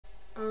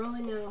don't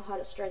really know how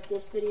to start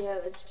this video.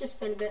 It's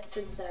just been a bit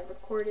since I've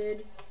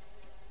recorded.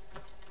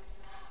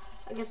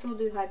 I guess we'll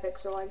do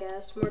Hypixel, I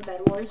guess. More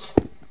Bedwars.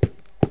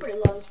 Everybody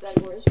loves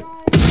Bedwars,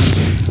 right?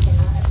 Okay,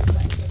 not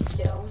everybody, but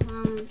still.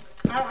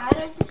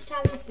 I just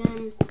haven't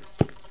been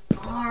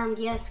armed.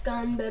 Yes,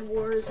 gun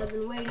Bedwars. I've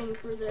been waiting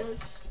for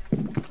this.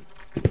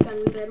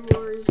 Gun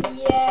Bedwars.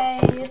 Yay,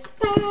 it's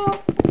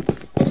back!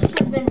 I just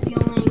have been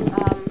feeling,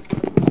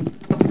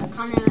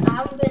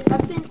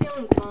 I've been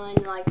feeling fine,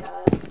 like,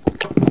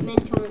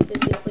 mental and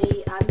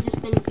physically. I've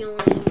just been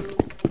feeling,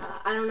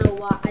 I don't know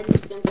why, I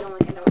just been feeling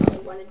like I don't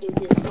really want to do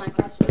this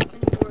Minecraft stuff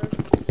anymore.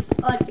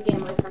 I like the game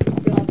Minecraft. I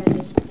feel like I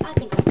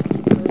think I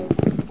can do it.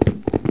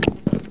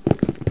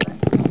 But,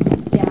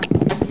 yeah,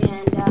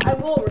 and, I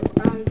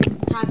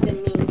have been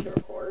meaning to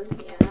record.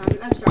 Yeah,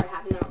 I'm sorry I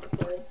have not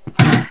recorded.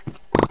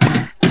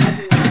 I've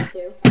been meaning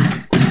to.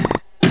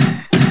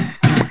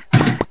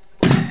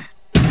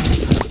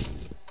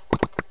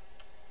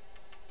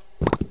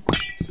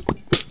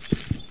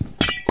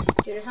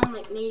 Dude, I haven't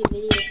like made a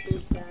video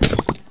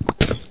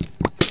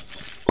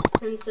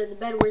since the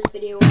Bedwars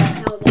video where I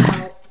held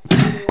out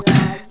under the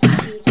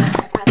siege at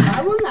that castle.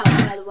 I won that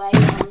one, by the way.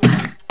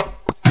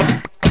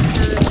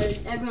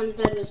 Everyone's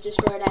bed was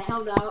destroyed. I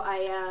held out.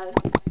 I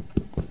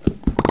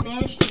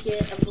managed to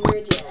get a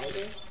bridge egg.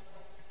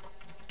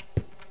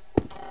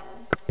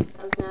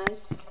 That was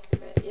nice.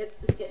 Right, yep,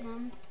 let's get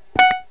him.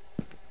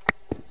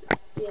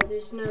 Yeah,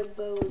 there's no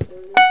bows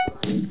in this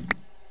one.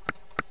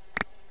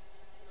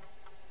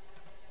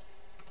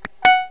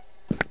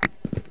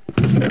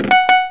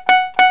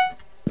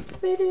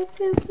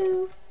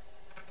 Boo-doo-boo-boo.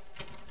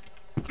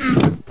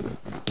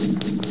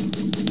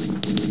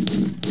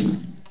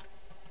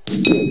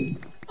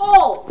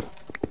 Oh!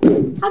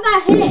 How'd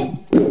that hit?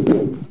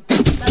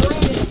 I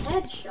landed a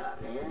headshot,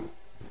 man.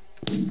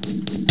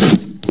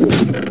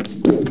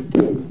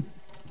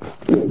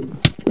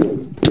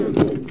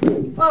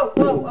 Whoa,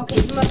 whoa, okay,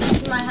 he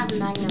might have a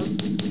magnum.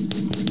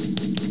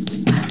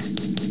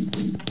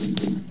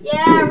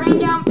 Yeah, rain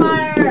down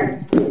fire!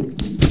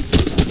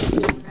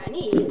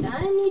 I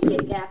need to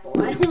get Gapple.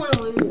 I don't want to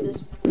lose this.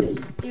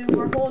 Dude,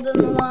 we're holding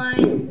the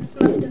line. This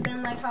must have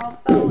been like how it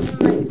felt in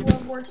like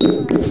World War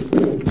II.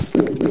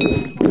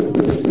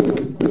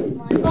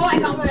 Oh, I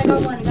got one, I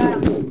got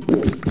him.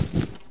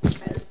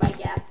 Alright, let's buy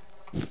Gap.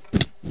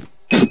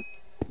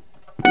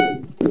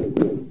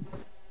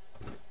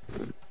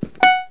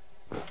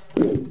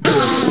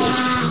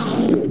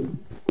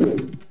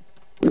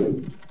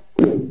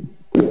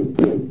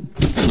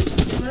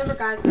 Whatever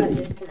guys got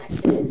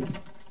disconnected.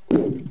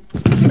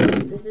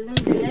 This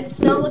isn't good. It's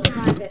not looking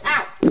like it.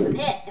 Ow! I'm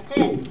hit.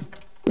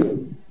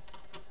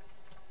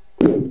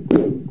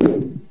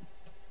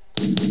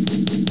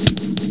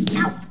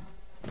 Ow!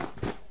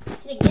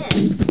 Hit again.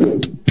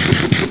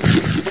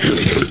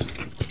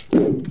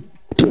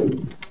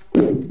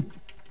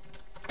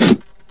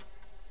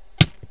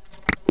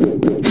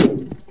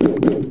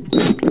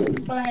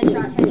 Oh,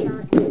 headshot.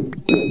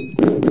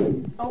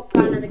 Oh,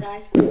 got another guy.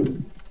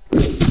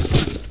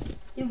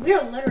 Dude,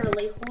 we're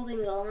literally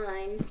holding the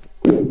line.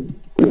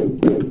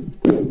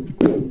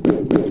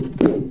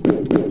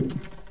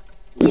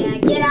 Yeah,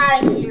 get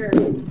out of here.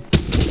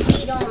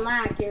 We don't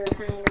like your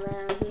kind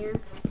around here.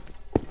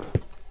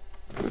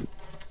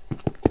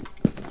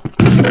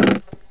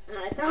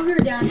 I thought we were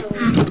down to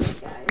one of these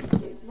guys,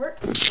 dude.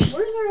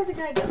 Where's our other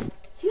guy go?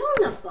 Is he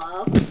on the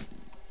bug?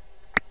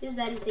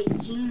 That is a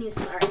genius.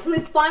 Alright, can we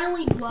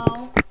finally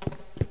dwell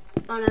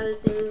on other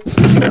things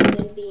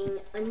than being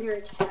under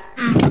attack?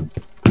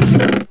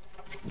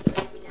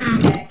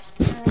 Okay.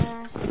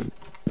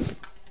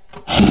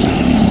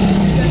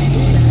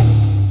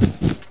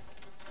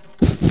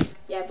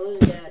 Yeah, Blue's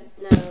dead.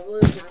 No,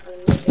 Blue's not gonna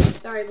make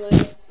it. Sorry, Blue.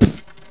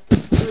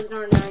 Blue's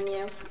not on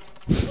you.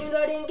 Even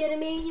though I didn't get to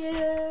meet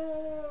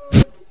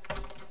you.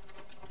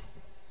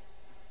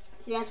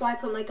 See, that's why I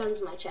put my guns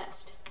in my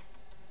chest.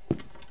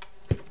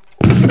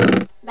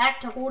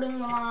 Back to holding the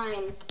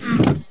line.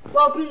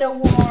 Welcome to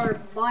war,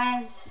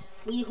 boys.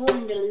 We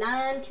holding the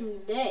line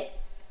today.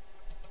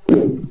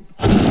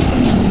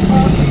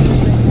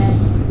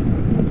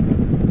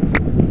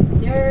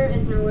 There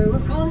is no way we're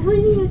probably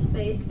leaving this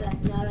base. Now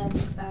that I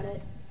think about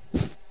it.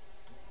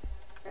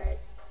 Alright.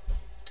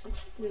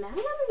 The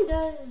Magnum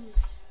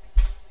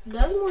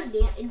does more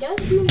damage. It does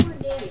do more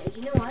damage.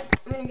 You know what?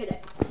 I'm gonna get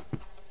it.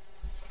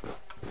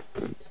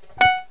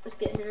 Let's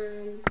get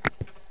him.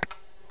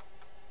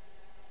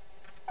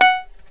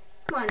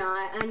 Why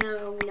not? I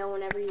know no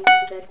one ever uses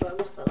bed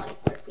bugs, but like,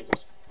 what if we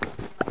just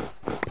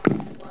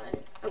one?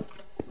 Oh,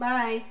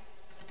 bye.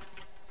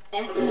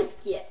 F,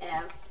 yeah,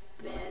 F,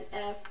 man,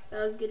 F.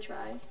 That was a good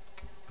try.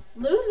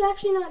 Blue's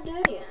actually not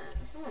dead yet.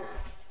 Huh.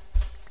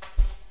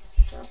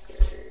 Shocker.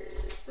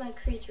 My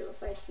creature will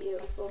fight for you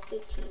in full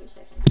 15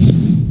 seconds.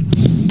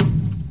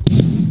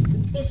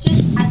 It's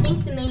just, I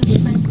think the main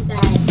difference is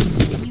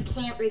that you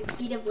can't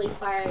repeatedly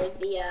fire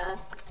the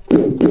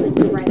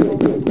rifle.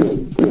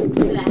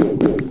 For that.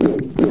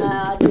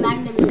 The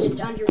Magnum is just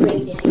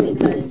underrated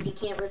because you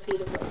can't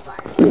repeatedly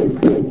fire the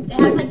rifle. It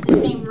has like the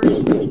same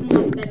range, it even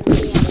has better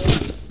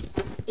damage.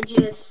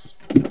 just...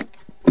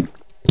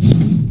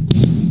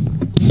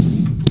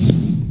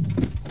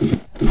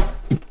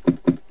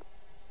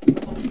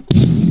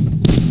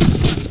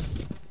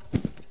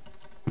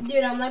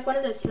 Dude, I'm like one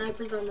of those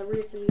snipers on the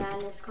roof in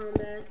Madness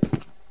Combat.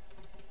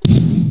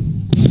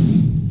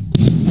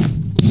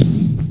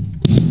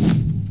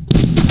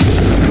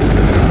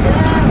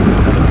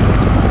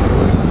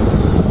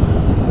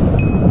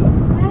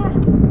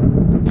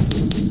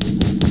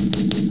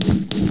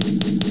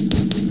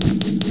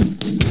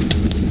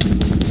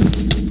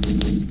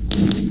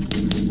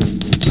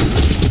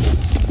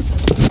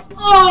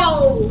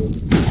 Oh!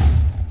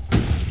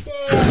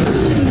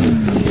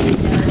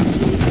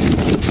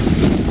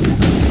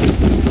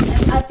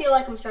 I feel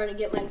like I'm starting to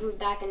get my groove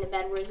back into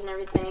Bedwars and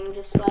everything,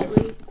 just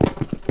slightly.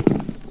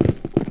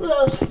 Ooh,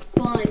 that was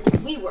fun.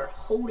 We were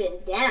holding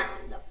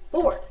down the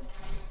fort.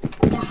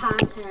 The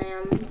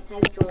Hatam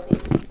has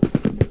joined.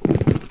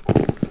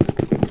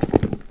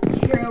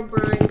 Hero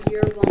Brian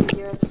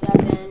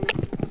 0107,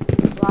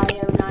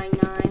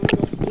 Lio99,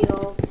 the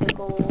Steel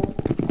Pickle,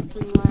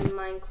 Inline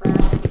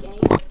Minecraft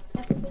game.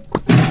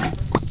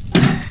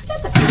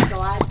 Got the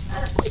pistol.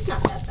 It's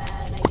not that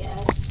bad, I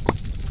guess.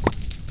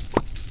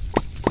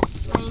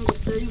 Its range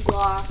is 30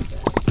 blocks.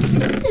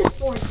 It is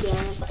 4th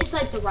game. It's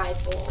like the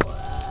rifle.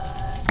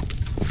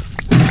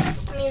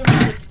 I mean,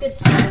 like, it's good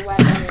starter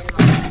weapon and like,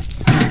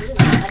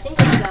 I think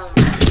it's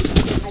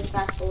has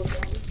fast bullets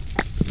in.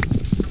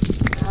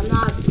 I'm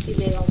not too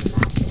big on the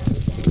maps and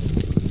everything.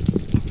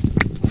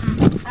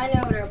 I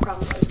know what our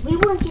problem was. We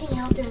weren't getting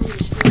out there and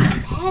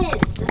destroying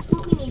heads. That's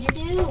what we need to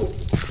do.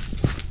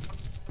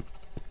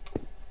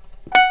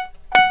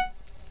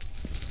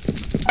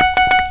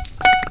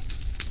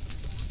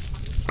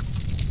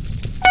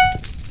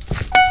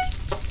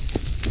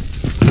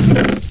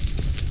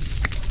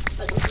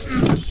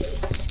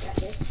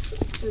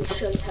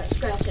 Show you how to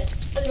scratch it.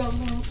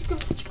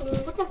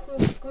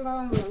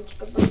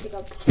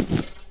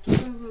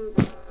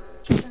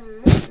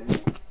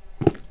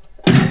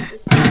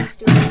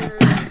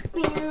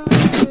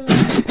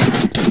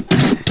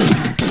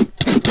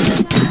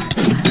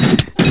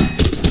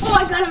 Oh, I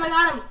got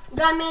him.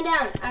 Got a man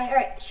down.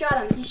 Alright, shot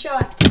him. He's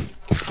shot.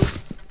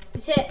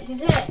 He's hit.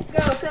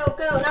 Go.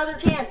 Now's our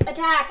chance.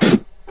 Attack.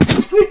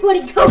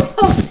 Everybody go.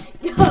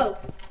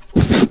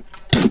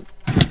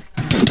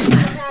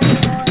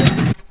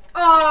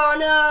 Oh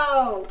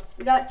no!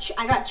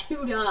 I got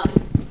chewed up.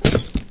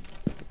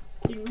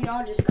 Dude, we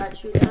all just got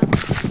chewed up.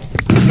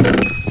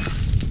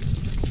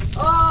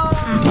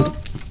 Oh!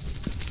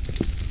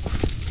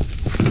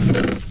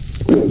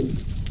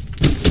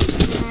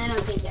 I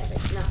don't think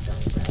everything's not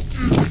going for us.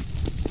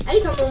 I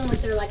need to come in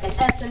with her like an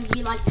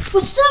SMG, like,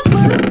 what's up,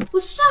 bro?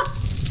 What's up?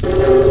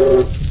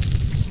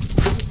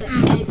 Just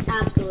like,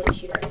 absolutely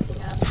shoot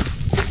everything up.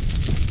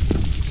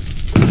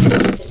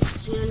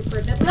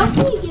 We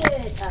also need to get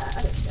other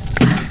stuff.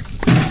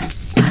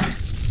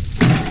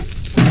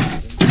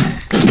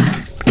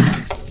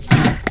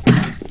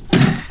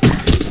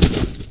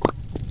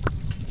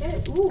 Okay,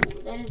 ooh,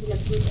 that is a good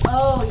food.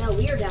 Oh no,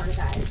 we are down a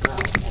guy as well.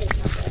 That is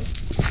not good.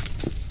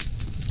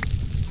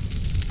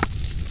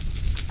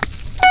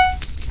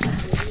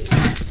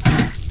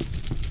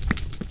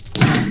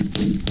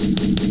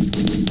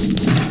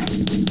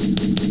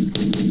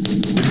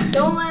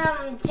 Don't let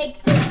him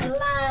take this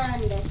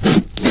land.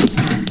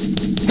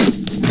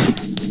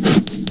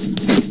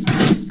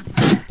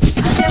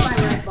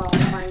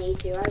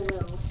 I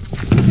will.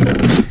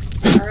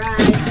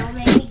 Alright, don't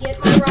make me get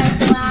my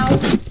rifle out.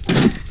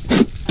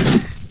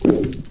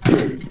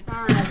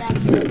 Alright,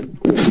 that's good.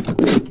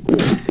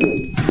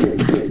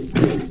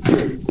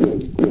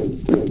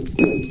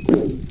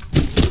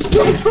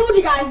 I told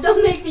you guys,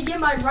 don't make me get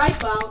my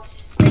rifle out.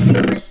 Then you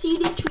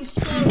proceeded to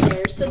stand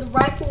there, so the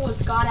rifle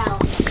was got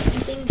out,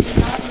 and things did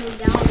not go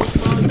down as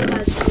well as you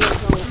guys were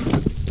hoping.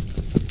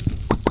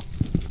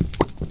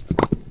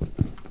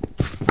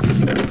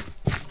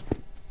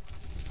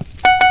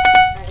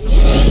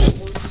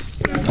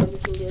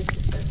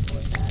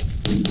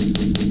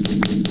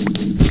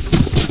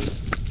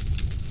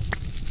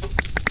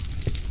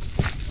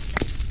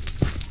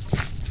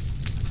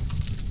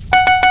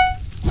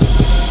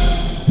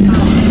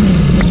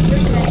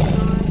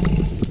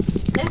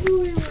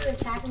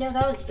 No,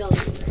 that was building.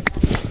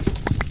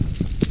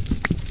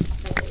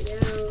 There we go.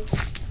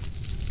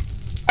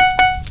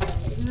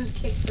 Alright, who's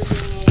kicked for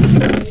being a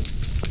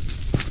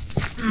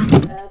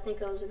I think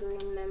I was a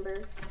green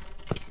member.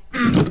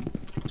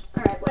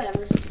 Alright,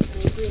 whatever. I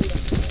mean, green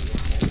doesn't really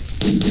matter.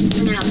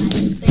 For now, that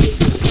is. They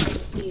could in the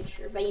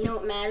future. But you know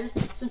what matters?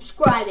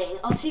 Subscribing.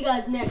 I'll see you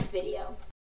guys next video.